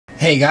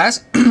Hey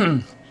guys,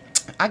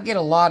 I get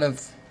a lot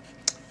of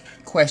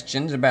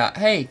questions about,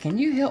 hey, can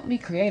you help me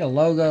create a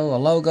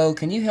logo?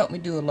 Can you help me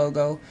do a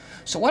logo?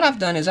 So what I've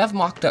done is I've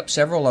mocked up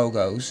several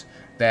logos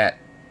that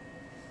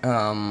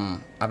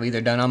I've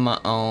either done on my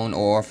own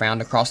or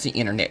found across the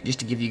internet just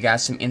to give you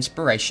guys some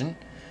inspiration.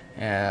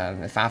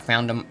 If I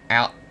found them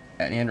out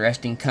at an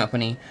interesting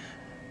company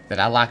that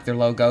I like their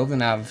logo,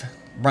 then I've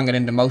brung it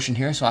into motion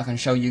here so I can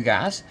show you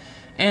guys.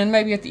 And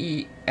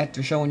maybe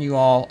after showing you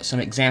all some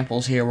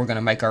examples here, we're going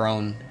to make our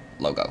own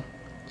logo.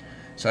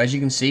 So as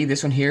you can see,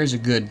 this one here is a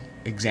good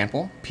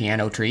example.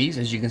 Piano trees.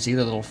 As you can see,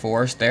 the little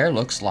forest there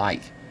looks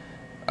like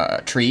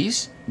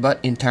trees, but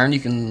in turn you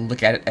can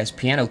look at it as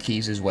piano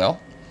keys as well.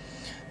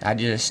 I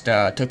just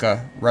took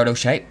a roto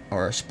shape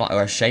or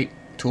a shape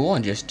tool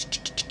and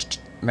just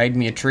made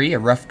me a tree, a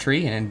rough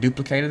tree, and then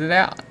duplicated it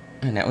out,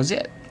 and that was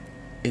it.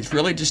 It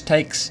really just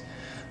takes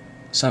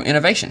some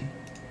innovation.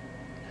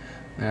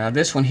 Now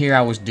this one here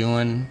I was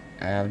doing,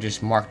 I've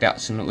just marked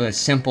out some, as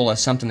simple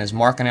as something as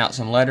marking out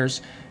some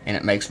letters, and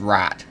it makes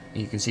right.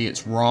 You can see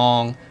it's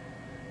wrong,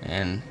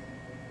 and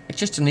it's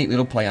just a neat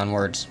little play on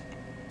words.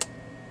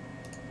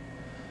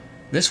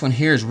 This one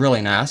here is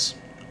really nice.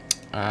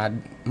 I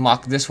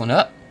mocked this one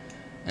up,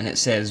 and it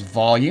says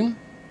volume,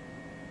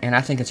 and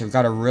I think it's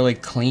got a really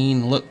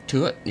clean look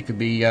to it. It could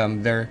be,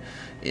 there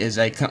is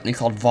a company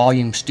called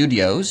Volume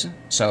Studios,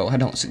 so I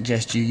don't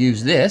suggest you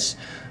use this,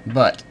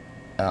 but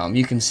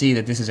you can see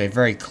that this is a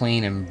very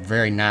clean and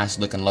very nice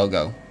looking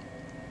logo.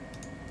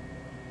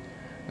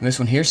 And this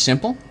one here is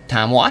simple,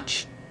 time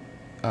watch.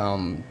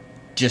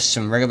 Just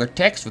some regular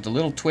text with a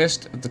little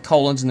twist of the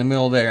colons in the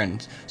middle there,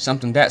 and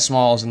something that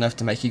small is enough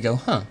to make you go,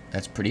 huh,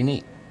 that's pretty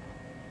neat.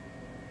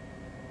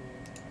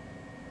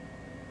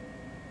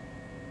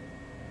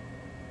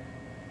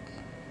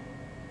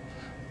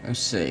 Let's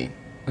see,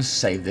 let's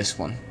save this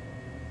one.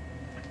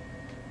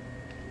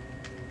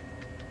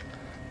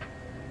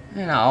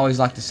 And I always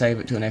like to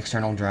save it to an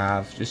external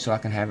drive just so I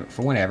can have it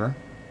for whenever.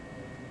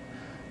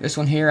 This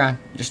one here,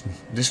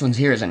 this one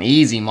here is an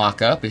easy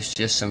mock-up. It's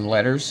just some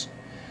letters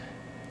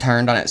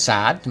turned on its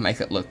side to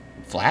make it look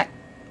flat.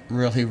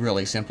 Really,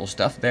 really simple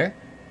stuff there.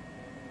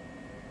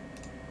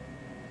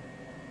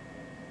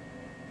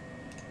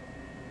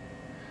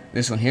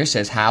 This one here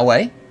says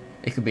Highway.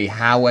 It could be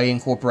Highway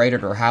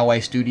Incorporated or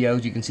Highway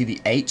Studios. You can see the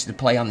H, the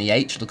play on the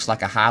H looks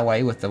like a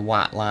highway with the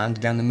white lines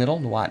down the middle,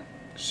 the white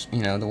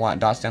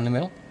dots down the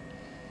middle.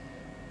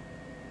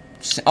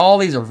 All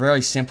these are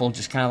very simple,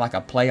 just kind of like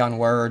a play on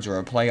words or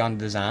a play on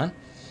design.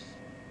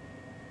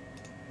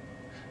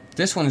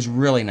 This one is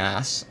really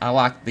nice. I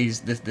like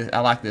these. I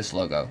like this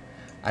logo.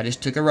 I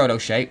just took a roto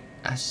shape.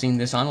 I've seen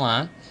this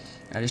online.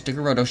 I just took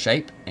a roto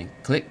shape and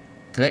click,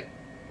 click,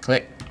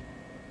 click,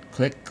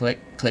 click, click,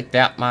 clicked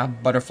out my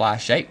butterfly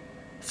shape,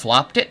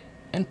 flopped it,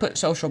 and put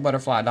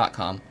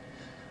socialbutterfly.com.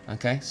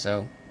 Okay,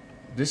 so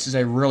this is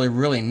a really,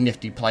 really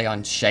nifty play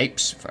on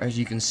shapes. As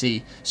you can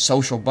see,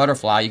 social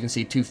butterfly, you can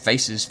see two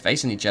faces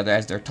facing each other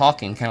as they're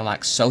talking, kind of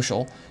like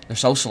social. They're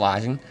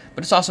socializing,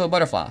 but it's also a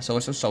butterfly, so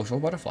it's a social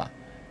butterfly.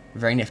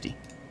 Very nifty.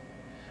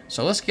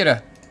 So let's get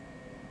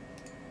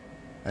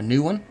a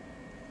new one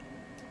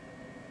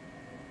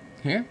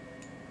here.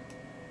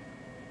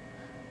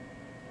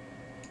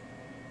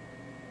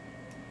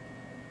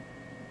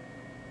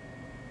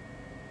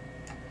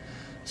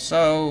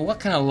 So what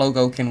kind of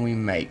logo can we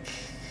make?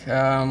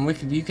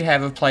 You could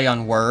have a play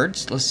on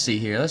words. Let's see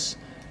here. Let's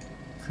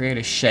create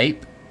a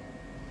shape.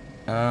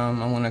 I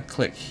want to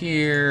click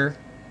here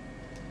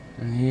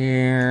and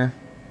here,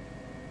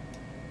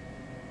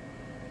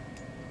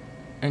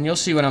 and you'll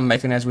see what I'm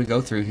making as we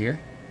go through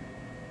here.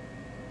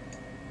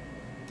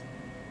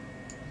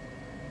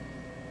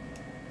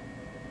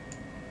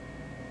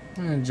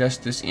 I'm going to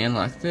adjust this in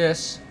like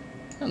this.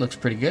 That looks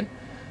pretty good.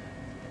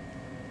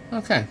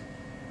 Okay.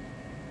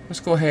 Let's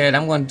go ahead.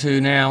 I'm going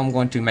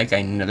to make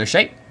another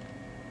shape.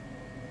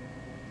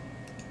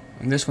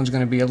 And this one's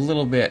going to be a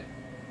little bit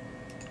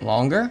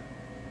longer.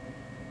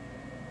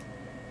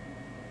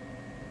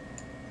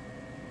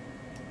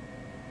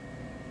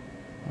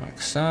 Like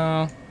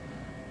so.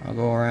 I'll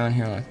go around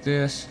here like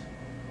this.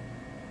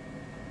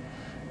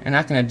 And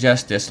I can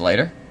adjust this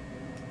later.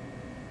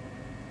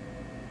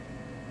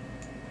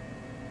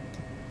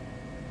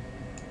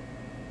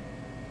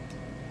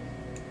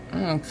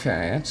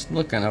 Okay, that's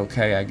looking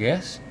okay, I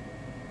guess.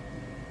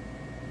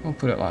 We'll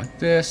put it like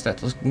this.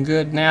 That's looking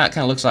good. Now it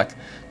kind of looks like,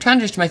 trying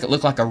to just make it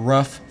look like a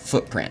rough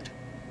footprint.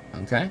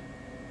 Okay.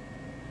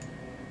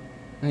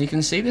 And you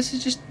can see this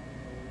is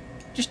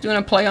just doing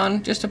a play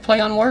on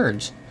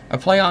words, a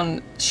play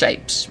on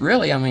shapes.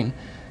 Really, I mean,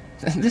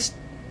 this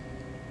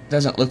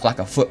doesn't look like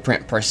a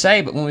footprint per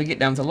se, but when we get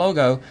down to the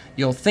logo,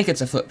 you'll think it's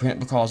a footprint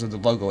because of the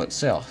logo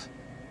itself.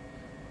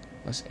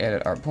 Let's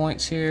edit our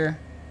points here.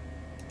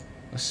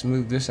 Let's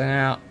smooth this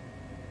out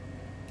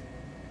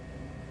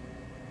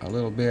a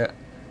little bit.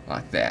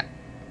 Like that.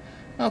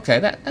 Okay,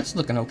 that's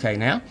looking okay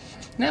now.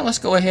 Now let's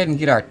go ahead and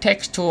get our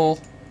text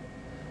tool.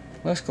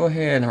 Let's go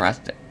ahead and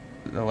write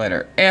the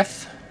letter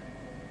F.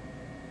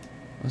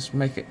 Let's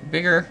make it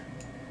bigger.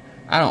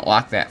 I don't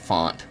like that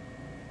font.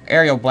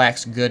 Arial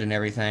black's good and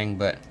everything,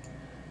 but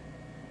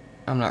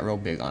I'm not real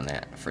big on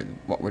that for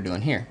what we're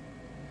doing here.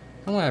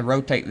 I'm going to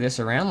rotate this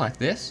around like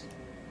this.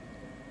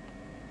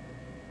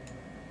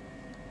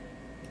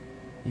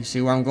 You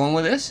see where I'm going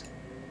with this?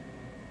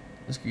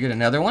 Let's get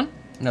another one,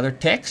 another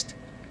text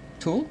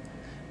tool,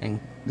 and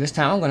this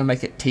time I'm going to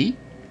make it T.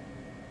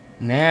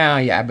 Now,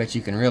 yeah, I bet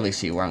you can really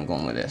see where I'm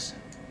going with this.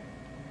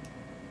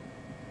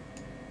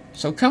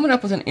 So coming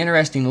up with an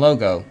interesting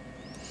logo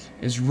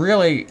is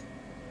really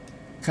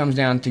comes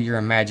down to your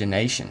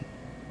imagination.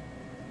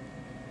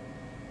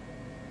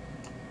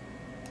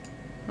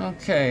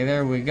 Okay,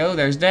 there we go.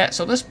 There's that.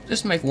 So let's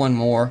just make one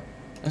more.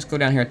 Let's go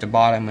down here at the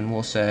bottom and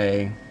we'll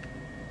say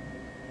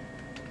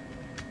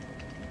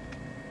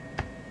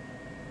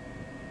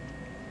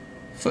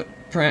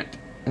Footprint,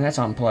 and that's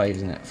on play,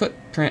 isn't it?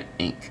 Footprint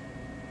Inc.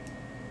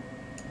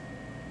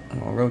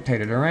 And we'll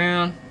rotate it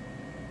around,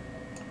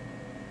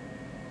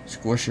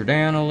 squish her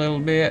down a little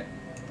bit,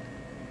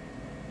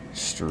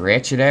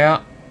 stretch it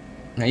out.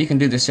 Now you can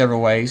do this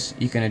several ways.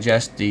 You can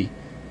adjust the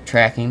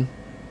tracking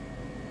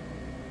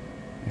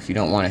if you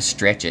don't want to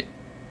stretch it.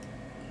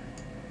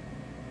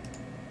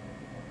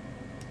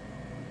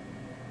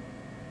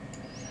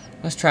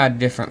 Let's try a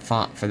different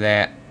font for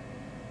that.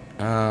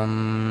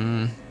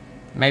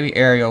 Maybe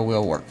Arial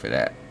will work for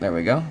that. There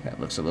we go. That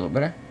looks a little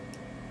better.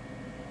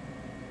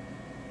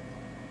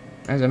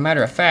 As a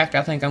matter of fact,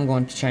 I think I'm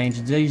going to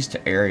change these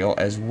to Arial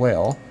as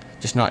well.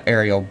 Just not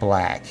Arial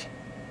black.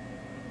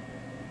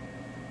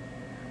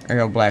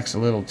 Arial black's a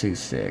little too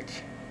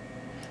thick.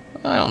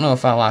 I don't know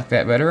if I like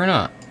that better or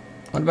not.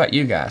 What about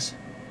you guys?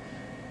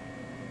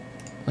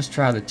 Let's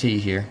try the T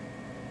here.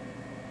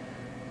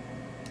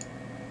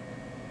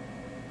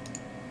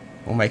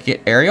 We'll make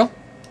it Arial.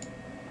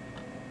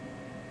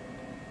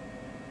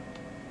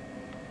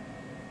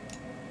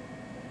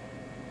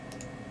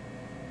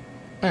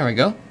 There we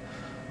go.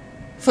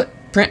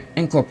 Footprint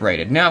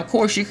Incorporated. Now, of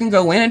course, you can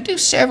go in and do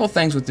several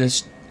things with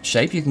this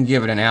shape. You can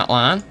give it an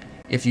outline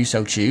if you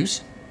so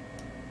choose.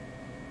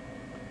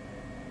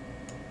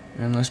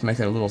 And let's make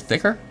it a little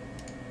thicker.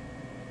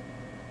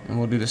 And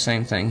we'll do the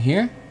same thing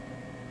here.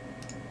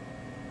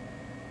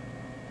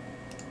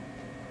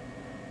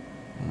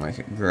 We'll make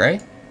it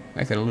gray.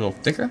 Make it a little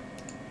thicker.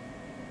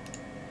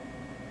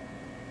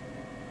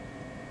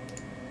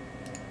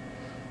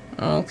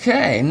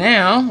 Okay,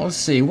 now let's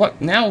see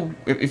what now.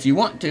 If you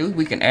want to,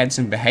 we can add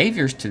some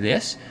behaviors to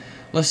this.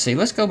 Let's see.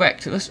 Let's go back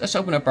to let's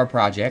open up our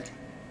project.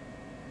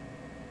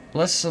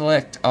 Let's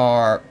select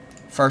our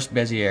first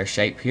Bezier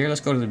shape here. Let's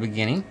go to the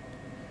beginning,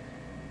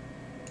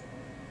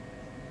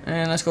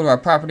 and let's go to our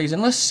properties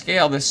and let's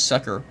scale this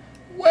sucker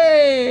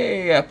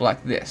way up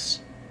like this.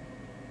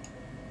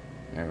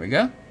 There we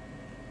go.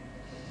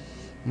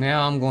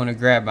 Now I'm going to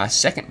grab my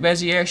second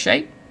Bezier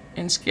shape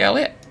and scale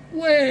it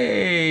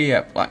way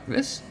up like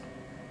this.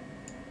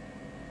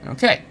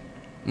 Okay,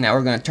 now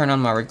we're going to turn on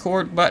my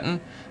record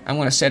button. I'm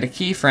going to set a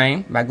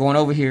keyframe by going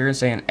over here and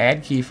saying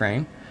add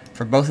keyframe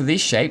for both of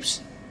these shapes.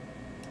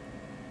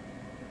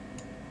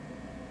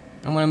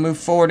 I'm going to move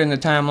forward in the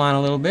timeline a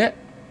little bit.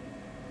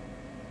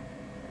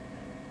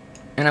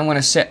 And I'm going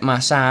to set my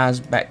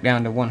size back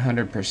down to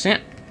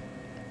 100%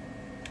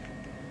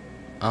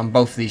 on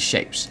both these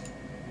shapes.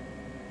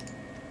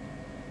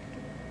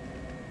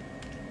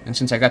 And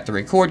since I got the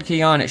record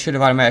key on, it should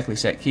have automatically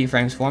set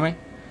keyframes for me.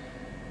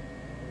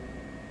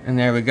 And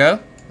there we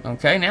go.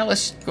 Okay, now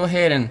let's go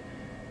ahead and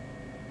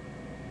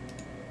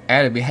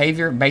add a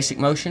behavior, basic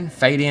motion,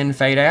 fade in,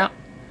 fade out.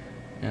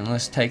 And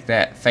let's take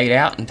that fade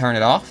out and turn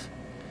it off.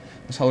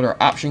 Let's hold our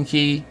option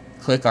key,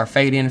 click our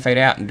fade in, fade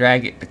out, and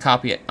drag it to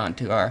copy it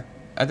onto our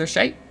other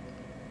shape.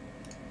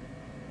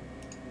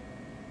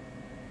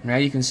 Now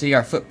you can see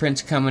our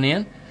footprints coming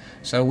in.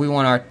 So we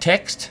want our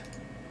text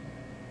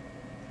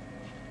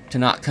to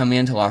not come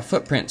in till our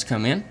footprints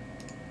come in.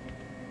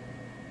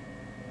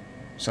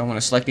 So I'm going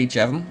to select each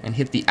of them and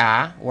hit the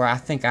I where I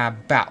think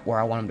about where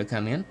I want them to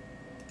come in.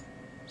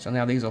 So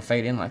now these will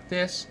fade in like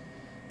this.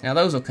 Now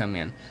those will come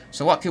in.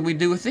 So what could we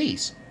do with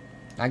these?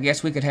 I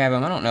guess we could have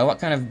them, I don't know, what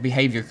kind of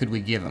behavior could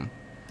we give them?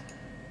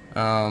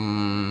 How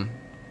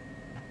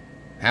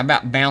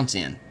about bounce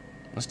in?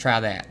 Let's try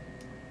that.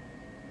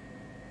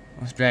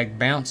 Let's drag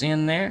bounce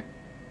in there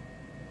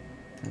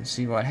and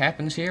see what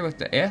happens here with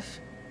the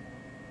F.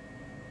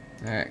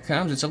 There it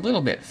comes. It's a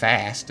little bit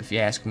fast if you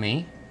ask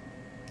me.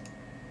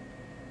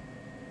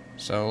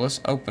 So let's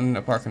open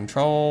up our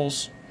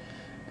controls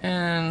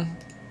and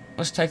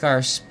let's take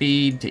our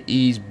speed to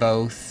ease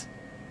both.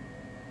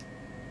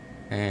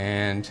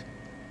 And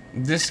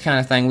this kind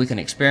of thing we can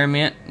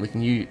experiment. We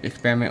can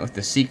experiment with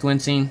the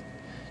sequencing.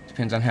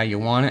 Depends on how you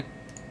want it.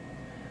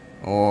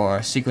 Or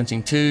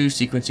sequencing to,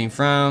 sequencing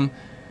from,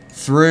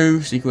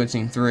 through,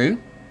 sequencing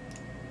through.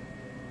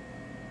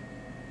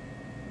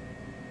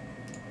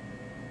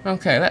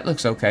 Okay, that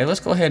looks okay. Let's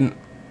go ahead and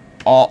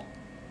Alt,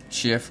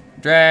 Shift,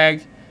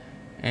 drag.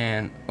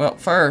 And, well,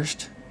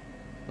 first,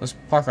 let's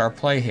park our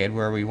playhead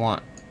where we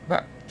want,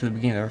 right to the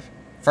beginning of our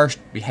first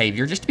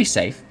behavior, just to be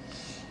safe.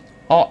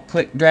 Alt,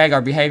 click, drag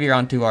our behavior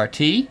onto our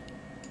T.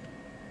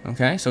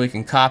 Okay, so we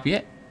can copy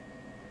it,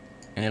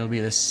 and it'll be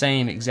the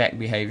same exact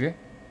behavior.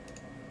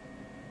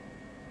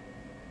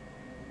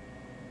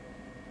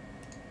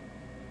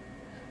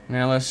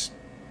 Now let's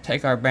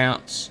take our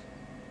bounce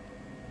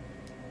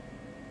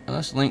and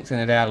let's lengthen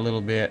it out a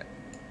little bit,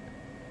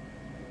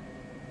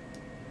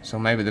 so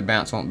maybe the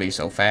bounce won't be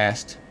so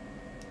fast.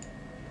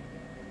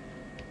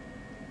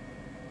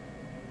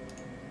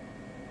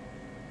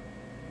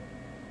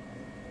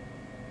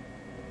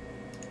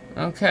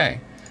 Okay,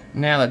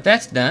 now that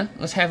that's done,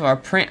 let's have our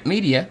print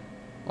media.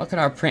 What can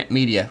our print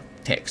media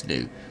text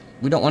do?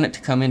 We don't want it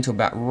to come in until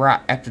about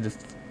right after the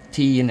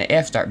T and the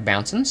F start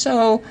bouncing,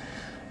 so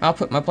I'll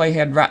put my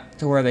playhead right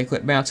to where they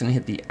quit bouncing and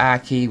hit the I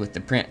key with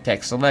the print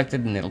text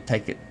selected, and it'll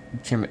take it,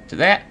 trim it to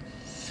that.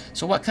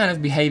 So what kind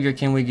of behavior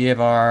can we give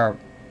our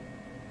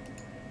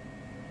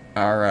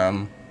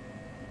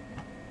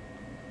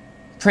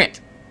print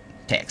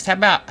text? How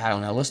about, I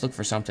don't know, let's look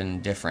for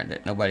something different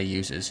that nobody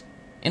uses.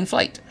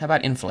 Inflate. How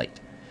about inflate?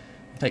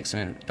 We'll take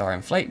some of our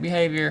inflate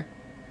behavior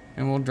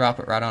and we'll drop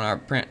it right on our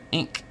print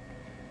ink.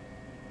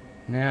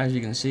 Now as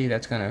you can see,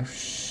 that's going to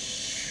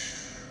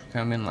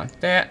come in like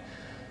that.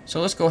 So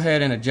let's go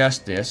ahead and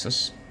adjust this.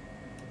 Let's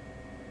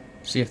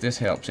see if this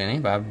helps any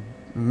by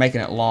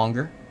making it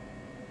longer.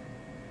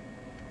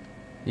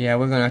 Yeah,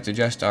 we're going to have to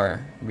adjust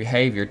our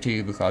behavior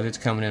too because it's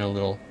coming in a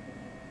little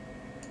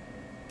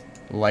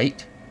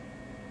late.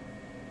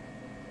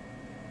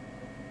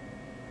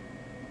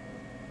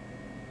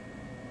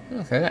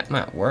 Okay, that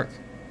might work.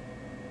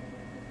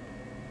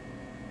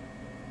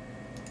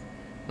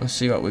 Let's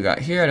see what we got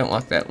here. I don't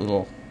like that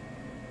little...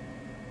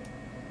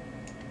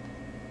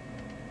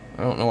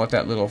 I don't know what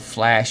that little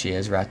flash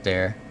is right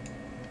there.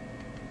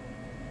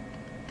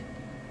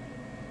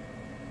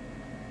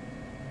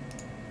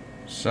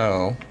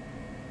 So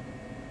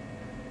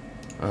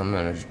I'm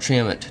going to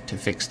trim it to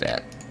fix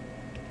that.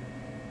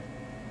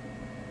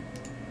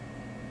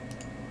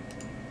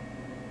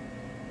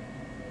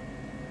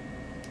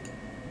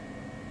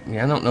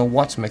 Yeah, I don't know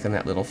what's making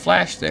that little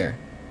flash there.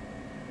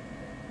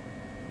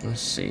 Let's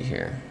see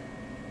here.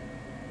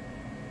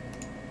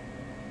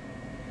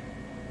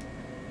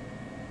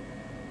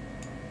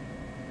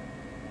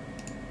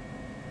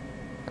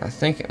 I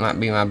think it might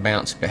be my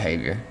bounce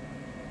behavior.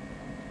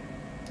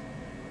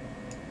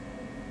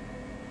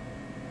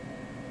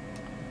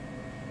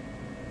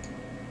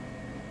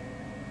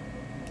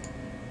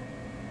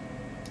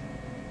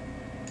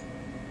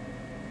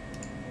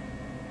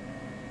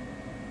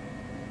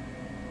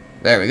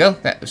 There we go.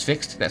 That was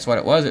fixed. That's what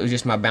it was. It was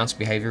just my bounce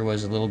behavior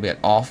was a little bit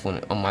off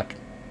on my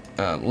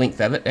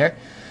length of it there.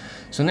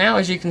 So now,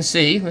 as you can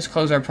see, let's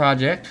close our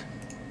project.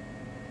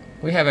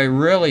 We have a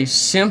really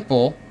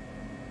simple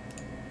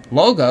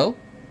logo,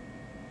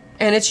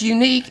 and it's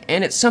unique,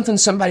 and it's something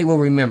somebody will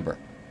remember.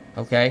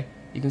 Okay?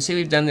 You can see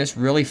we've done this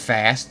really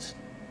fast.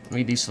 Let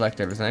me deselect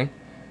everything.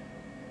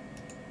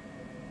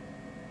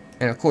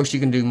 And of course, you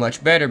can do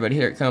much better, but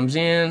here it comes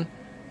in.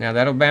 Now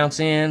that'll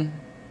bounce in.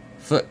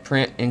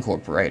 Footprint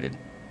incorporated.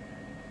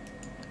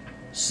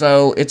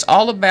 So it's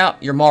all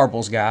about your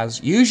marbles,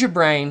 guys. Use your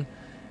brain,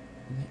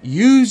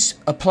 use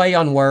a play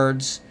on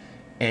words,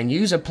 and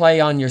use a play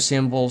on your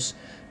symbols,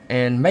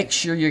 and make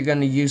sure you're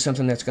going to use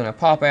something that's going to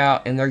pop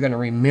out and they're going to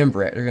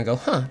remember it. They're going to go,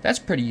 huh, that's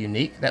pretty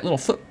unique. That little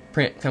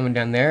footprint coming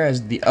down there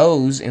as the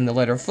O's in the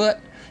letter foot.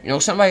 You know,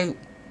 somebody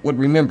would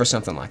remember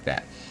something like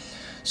that.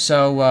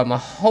 So I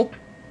hope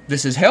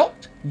this has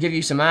helped, give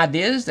you some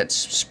ideas that's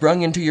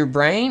sprung into your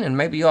brain, and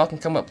maybe y'all can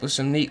come up with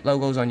some neat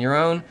logos on your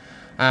own.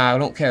 I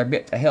don't care a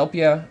bit to help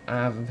you.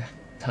 I've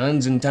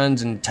tons and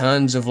tons and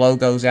tons of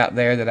logos out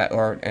there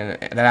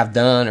that I've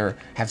done or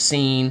have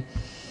seen.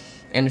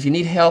 And if you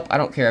need help, I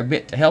don't care a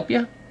bit to help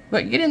you.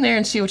 But get in there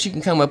and see what you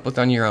can come up with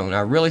on your own. I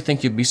really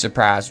think you'll be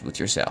surprised with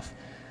yourself.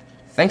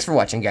 Thanks for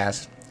watching,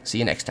 guys. See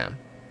you next time.